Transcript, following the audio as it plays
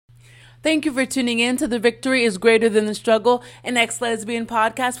Thank you for tuning in to the Victory is Greater Than the Struggle, an ex-lesbian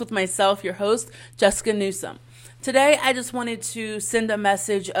podcast with myself, your host, Jessica Newsom. Today, I just wanted to send a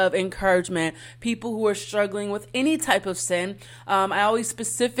message of encouragement. People who are struggling with any type of sin. I always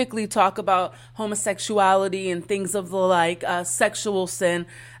specifically talk about homosexuality and things of the like, sexual sin,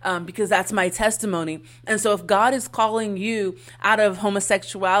 because that's my testimony. And so if God is calling you out of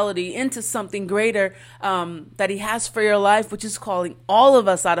homosexuality into something greater that he has for your life, which is calling all of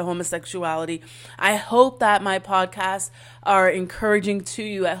us out of homosexuality, I hope that my podcasts are encouraging to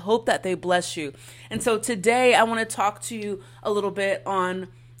you. I hope that they bless you. And so today I want to talk to you a little bit on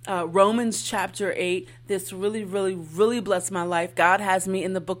Romans chapter 8. This really blessed my life. God has me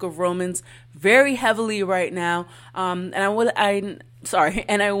in the book of Romans very heavily right now. And I want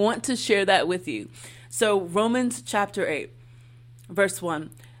to share that with you. So Romans chapter 8, verse 1.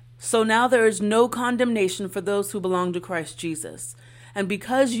 So now there is no condemnation for those who belong to Christ Jesus. And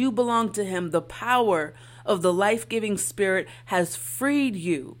because you belong to him, the power of the life-giving Spirit has freed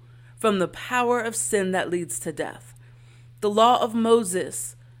you from the power of sin that leads to death. The law of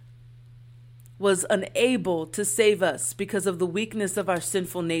Moses was unable to save us because of the weakness of our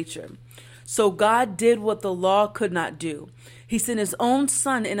sinful nature. So God did what the law could not do. He sent his own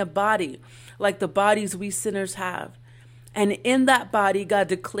son in a body like the bodies we sinners have. And in that body, God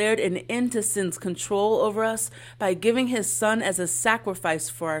declared an end to sin's control over us by giving his son as a sacrifice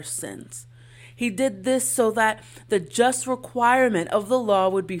for our sins. He did this so that the just requirement of the law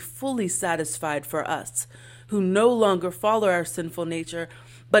would be fully satisfied for us, who no longer follow our sinful nature,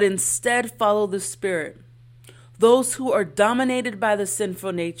 but instead follow the Spirit. Those who are dominated by the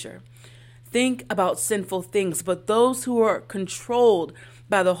sinful nature think about sinful things, but those who are controlled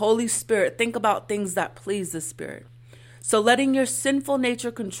by the Holy Spirit think about things that please the Spirit. So letting your sinful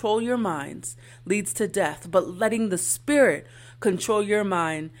nature control your minds leads to death, but letting the Spirit control your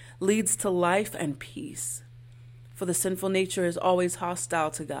mind leads to life and peace. For the sinful nature is always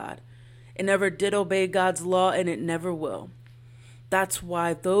hostile to God. It never did obey God's law, and it never will. That's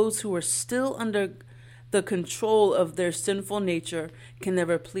why those who are still under the control of their sinful nature can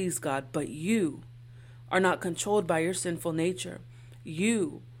never please God. But you are not controlled by your sinful nature.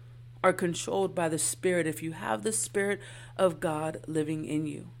 You are controlled by the Spirit if you have the Spirit of God living in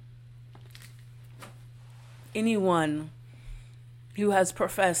you. Anyone who has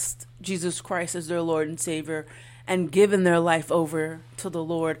professed Jesus Christ as their Lord and Savior and given their life over to the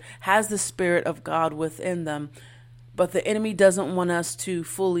Lord has the Spirit of God within them. But the enemy doesn't want us to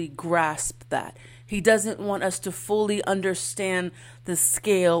fully grasp that. He doesn't want us to fully understand the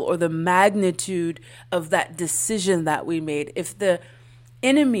scale or the magnitude of that decision that we made. If the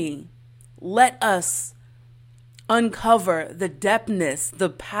enemy let us uncover the depthness, the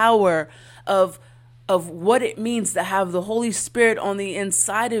power of what it means to have the Holy Spirit on the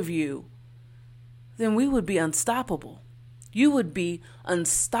inside of you, then we would be unstoppable. You would be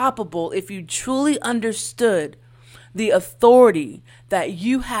unstoppable if you truly understood the authority that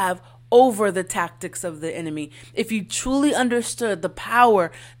you have over the tactics of the enemy. If you truly understood the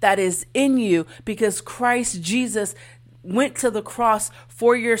power that is in you because Christ Jesus went to the cross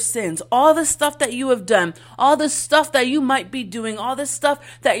for your sins. All the stuff that you have done, all the stuff that you might be doing, all the stuff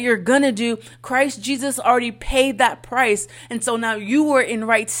that you're gonna do, Christ Jesus already paid that price. And so now you are in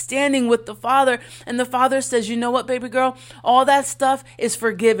right standing with the Father. And the Father says, you know what, baby girl? All that stuff is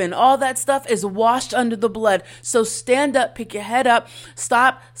forgiven. All that stuff is washed under the blood. So stand up, pick your head up,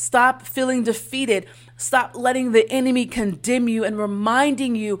 stop feeling defeated. Stop letting the enemy condemn you and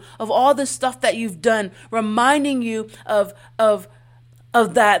reminding you of all the stuff that you've done, reminding you of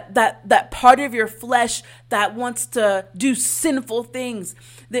that part of your flesh that wants to do sinful things.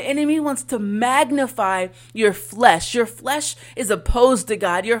 The enemy wants to magnify your flesh. Your flesh is opposed to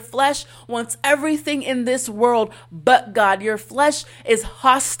God. Your flesh wants everything in this world but God. Your flesh is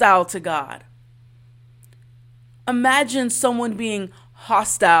hostile to God. Imagine someone being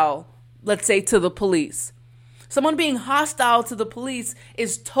hostile, let's say, to the police. Someone being hostile to the police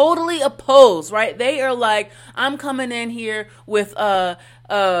is totally opposed, right? They are like, I'm coming in here with, what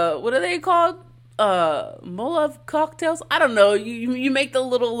are they called? Molotov cocktails? I don't know. You make the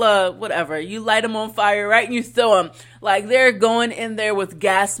little, whatever. You light them on fire, right? And you throw them. Like, they're going in there with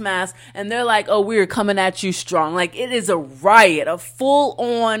gas masks and they're like, oh, we're coming at you strong. Like, it is a riot, a full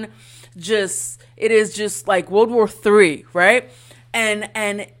on it is just like World War III, right? And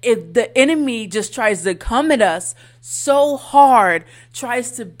if the enemy just tries to come at us so hard,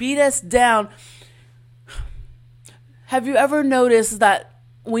 tries to beat us down, have you ever noticed that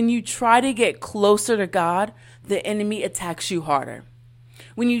when you try to get closer to God, the enemy attacks you harder?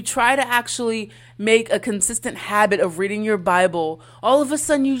 When you try to actually make a consistent habit of reading your Bible, all of a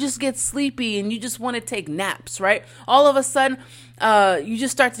sudden you just get sleepy and you just want to take naps, right? All of a sudden, you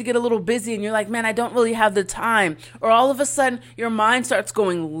just start to get a little busy and you're like, man, I don't really have the time. Or all of a sudden your mind starts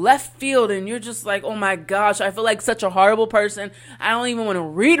going left field and you're just like, oh my gosh, I feel like such a horrible person. I don't even want to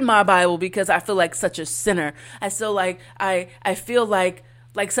read my Bible because I feel like such a sinner. I feel like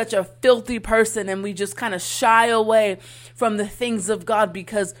such a filthy person, and we just kind of shy away from the things of God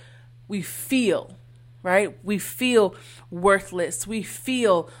because we feel, right? We feel worthless. We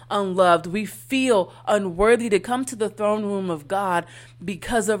feel unloved. We feel unworthy to come to the throne room of God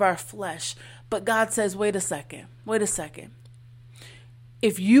because of our flesh. But God says, wait a second.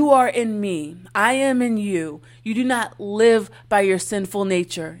 If you are in me, I am in you. You do not live by your sinful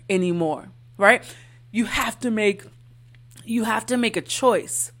nature anymore, right? You have to make a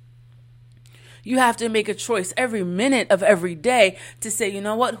choice. You have to make a choice every minute of every day to say, you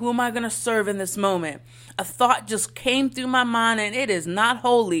know what? Who am I going to serve in this moment? A thought just came through my mind and it is not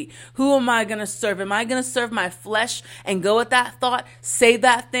holy. Who am I going to serve? Am I going to serve my flesh and go with that thought, say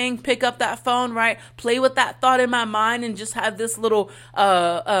that thing, pick up that phone, right? Play with that thought in my mind and just have this little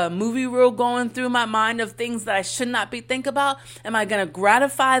movie reel going through my mind of things that I should not be thinking about? Am I going to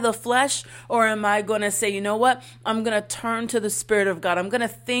gratify the flesh, or am I going to say, you know what? I'm going to turn to the Spirit of God. I'm going to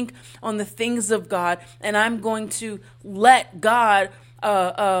think on the things of God, and I'm going to let God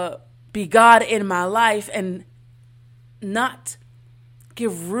be God in my life and not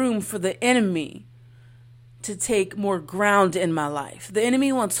give room for the enemy to take more ground in my life. The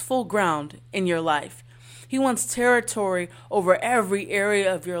enemy wants full ground in your life. He wants territory over every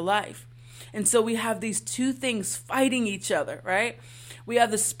area of your life. And so we have these two things fighting each other, right? We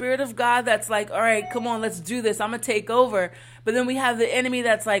have the Spirit of God that's like, all right, come on, let's do this. I'm going to take over. But then we have the enemy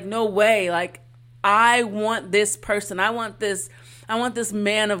that's like, no way. Like, I want this person. I want this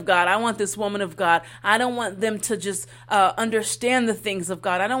man of God. I want this woman of God. I don't want them to just understand the things of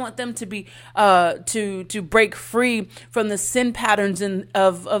God. I don't want them to be to break free from the sin patterns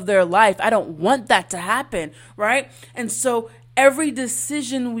of their life. I don't want that to happen, right? And so every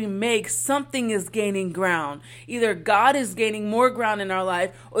decision we make, something is gaining ground. Either God is gaining more ground in our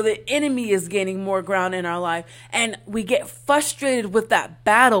life, or the enemy is gaining more ground in our life. And we get frustrated with that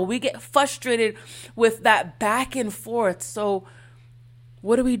battle. We get frustrated with that back and forth. So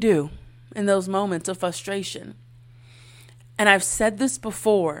what do we do in those moments of frustration? And I've said this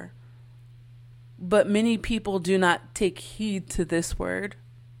before, but many people do not take heed to this word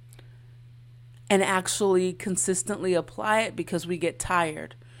and actually consistently apply it because we get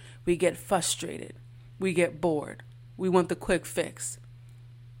tired, we get frustrated, we get bored, we want the quick fix.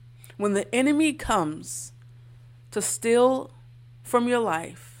 When the enemy comes to steal from your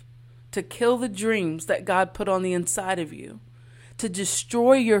life, to kill the dreams that God put on the inside of you, to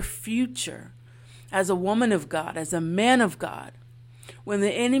destroy your future as a woman of God, as a man of God, when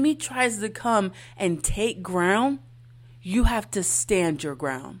the enemy tries to come and take ground, you have to stand your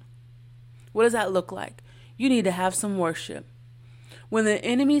ground. What does that look like? You need to have some worship. When the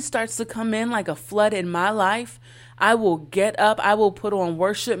enemy starts to come in like a flood in my life, I will get up, I will put on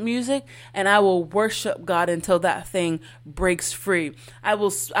worship music, and I will worship God until that thing breaks free. I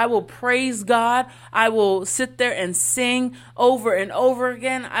will praise God. I will sit there and sing over and over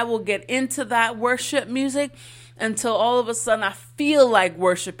again. I will get into that worship music until all of a sudden I feel like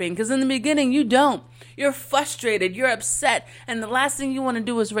worshiping. Because in the beginning, you don't. You're frustrated, you're upset, and the last thing you want to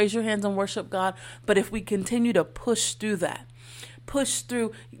do is raise your hands and worship God. But if we continue to push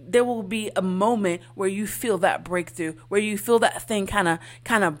through, there will be a moment where you feel that breakthrough, where you feel that thing kind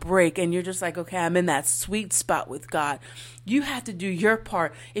of break, and you're just like, okay, I'm in that sweet spot with God. You have to do your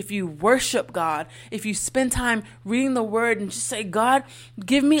part. If you worship God, if you spend time reading the word and just say, God,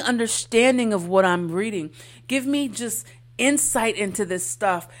 give me understanding of what I'm reading. Give me just insight into this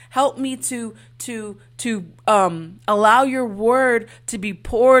stuff. Help me to allow your word to be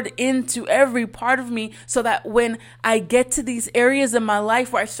poured into every part of me, so that when I get to these areas in my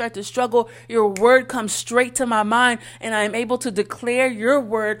life where I start to struggle, your word comes straight to my mind and I'm able to declare your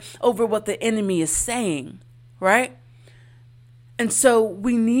word over what the enemy is saying, right? And so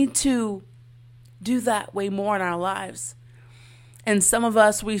we need to do that way more in our lives. And some of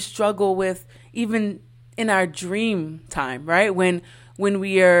us, we struggle with even in our dream time, right? When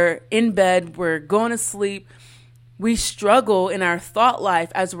we are in bed, we're going to sleep, we struggle in our thought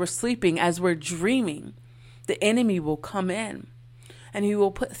life as we're sleeping, as we're dreaming. The enemy will come in and he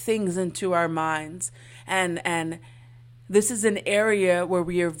will put things into our minds. And this is an area where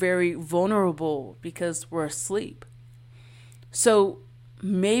we are very vulnerable because we're asleep. So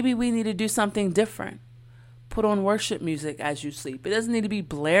maybe we need to do something different. Put on worship music as you sleep. It doesn't need to be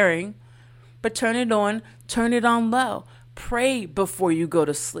blaring, but turn it on low. Pray before you go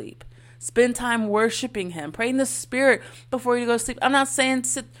to sleep. Spend time worshiping him. Pray in the spirit before you go to sleep. I'm not saying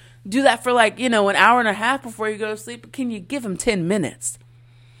do that for an hour and a half before you go to sleep, but can you give him 10 minutes?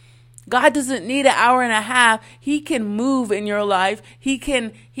 God doesn't need an hour and a half. He can move in your life. He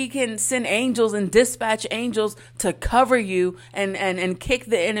can send angels and dispatch angels to cover you and kick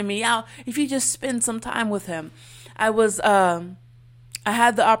the enemy out if you just spend some time with him. I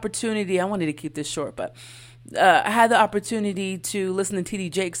had the opportunity, I wanted to keep this short, but I had the opportunity to listen to T.D.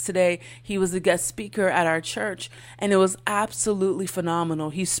 Jakes today. He was a guest speaker at our church, and it was absolutely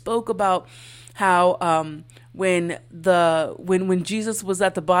phenomenal. He spoke about how when Jesus was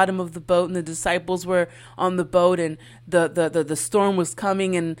at the bottom of the boat and the disciples were on the boat and the storm was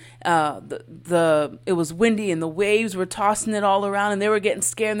coming and it was windy and the waves were tossing it all around and they were getting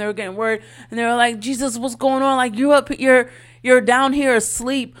scared and they were getting worried and they were like, Jesus, what's going on? Like you're down here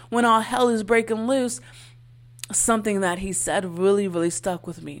asleep when all hell is breaking loose. Something that he said really, really stuck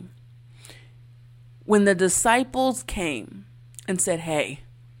with me. When the disciples came and said, hey,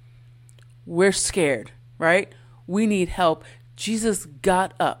 we're scared, right? We need help. Jesus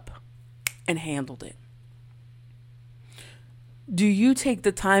got up and handled it. Do you take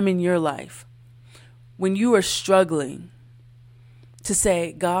the time in your life when you are struggling to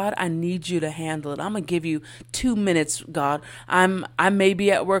say, God, I need you to handle it. I'm going to give you 2 minutes, God. I may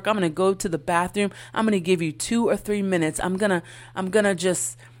be at work. I'm going to go to the bathroom. I'm going to give you 2 or 3 minutes. I'm going to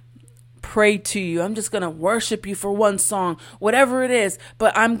just pray to you. I'm just going to worship you for one song, whatever it is,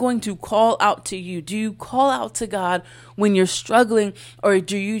 but I'm going to call out to you. Do you call out to God when you're struggling, or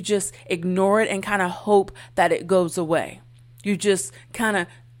do you just ignore it and kind of hope that it goes away? You just kind of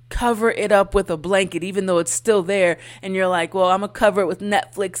cover it up with a blanket, even though it's still there. And you're like, well, I'm going to cover it with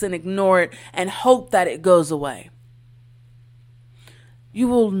Netflix and ignore it and hope that it goes away. You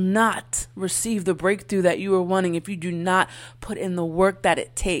will not receive the breakthrough that you are wanting if you do not put in the work that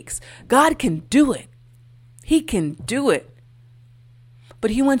it takes. God can do it. He can do it.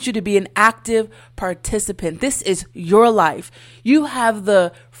 But he wants you to be an active participant. This is your life. You have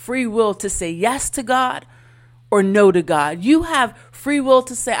the free will to say yes to God or no to God. You have free will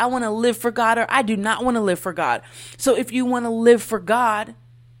to say, I want to live for God, or I do not want to live for God. So if you want to live for God,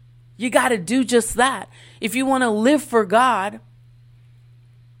 you got to do just that. If you want to live for God,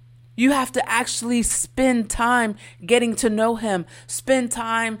 you have to actually spend time getting to know him, spend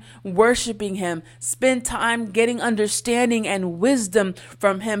time worshiping him, spend time getting understanding and wisdom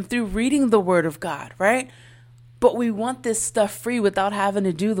from him through reading the word of God, right? But we want this stuff free without having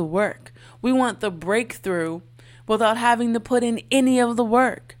to do the work. We want the breakthrough without having to put in any of the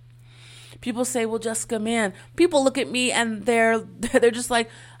work. People say, well, Jessica, man, people look at me and they're just like,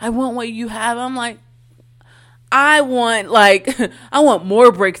 I want what you have. I'm like, I want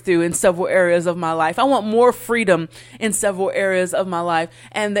more breakthrough in several areas of my life. I want more freedom in several areas of my life.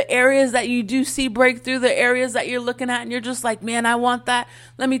 And the areas that you do see breakthrough, the areas that you're looking at and you're just like, man, I want that.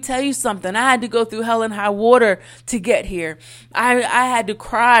 Let me tell you something. I had to go through hell and high water to get here. I had to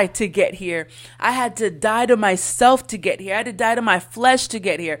cry to get here. I had to die to myself to get here. I had to die to my flesh to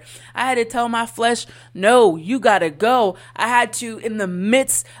get here. I had to tell my flesh, no, you gotta go. I had to, in the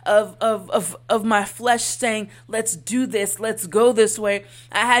midst of my flesh saying, let's do this. Let's go this way.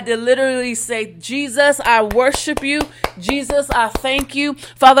 I had to literally say, Jesus, I worship you. Jesus, I thank you.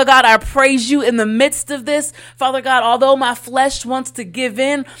 Father God, I praise you in the midst of this. Father God, although my flesh wants to give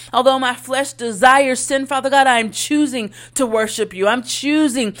in, although my flesh desires sin, Father God, I am choosing to worship you. I'm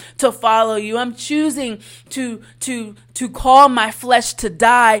choosing to follow you. I'm choosing to call my flesh to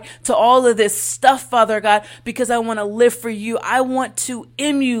die to all of this stuff, Father God, because I want to live for you. I want to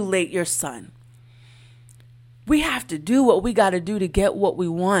emulate your son. We have to do what we got to do to get what we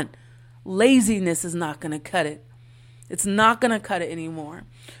want. Laziness is not going to cut it. It's not going to cut it anymore.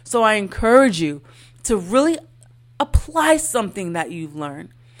 So I encourage you to really apply something that you've learned.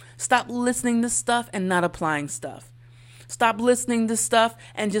 Stop listening to stuff and not applying stuff. Stop listening to stuff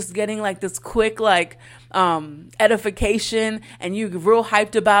and just getting like this quick edification and you're real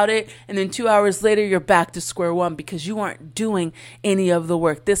hyped about it. And then 2 hours later, you're back to square one because you aren't doing any of the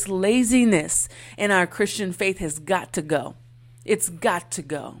work. This laziness in our Christian faith has got to go. It's got to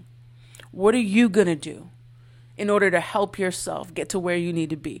go. What are you going to do in order to help yourself get to where you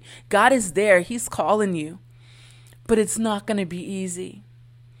need to be? God is there. He's calling you, but it's not going to be easy.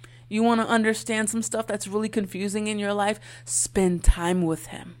 You want to understand some stuff that's really confusing in your life? Spend time with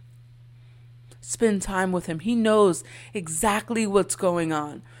him. Spend time with him. He knows exactly what's going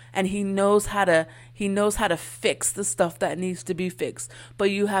on. and he knows how to fix the stuff that needs to be fixed.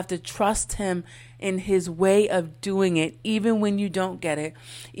 But you have to trust him in his way of doing it, even when you don't get it,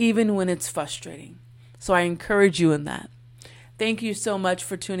 even when it's frustrating. So I encourage you in that. Thank you so much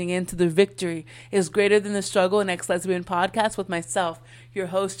for tuning in to The Victory is Greater Than the Struggle, an ex-lesbian podcast with myself, your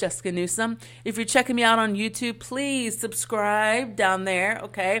host, Jessica Newsom. If you're checking me out on YouTube, please subscribe down there,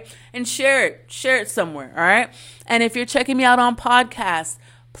 okay? And share it somewhere, all right? And if you're checking me out on podcasts,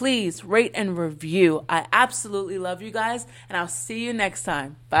 please rate and review. I absolutely love you guys, and I'll see you next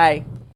time. Bye.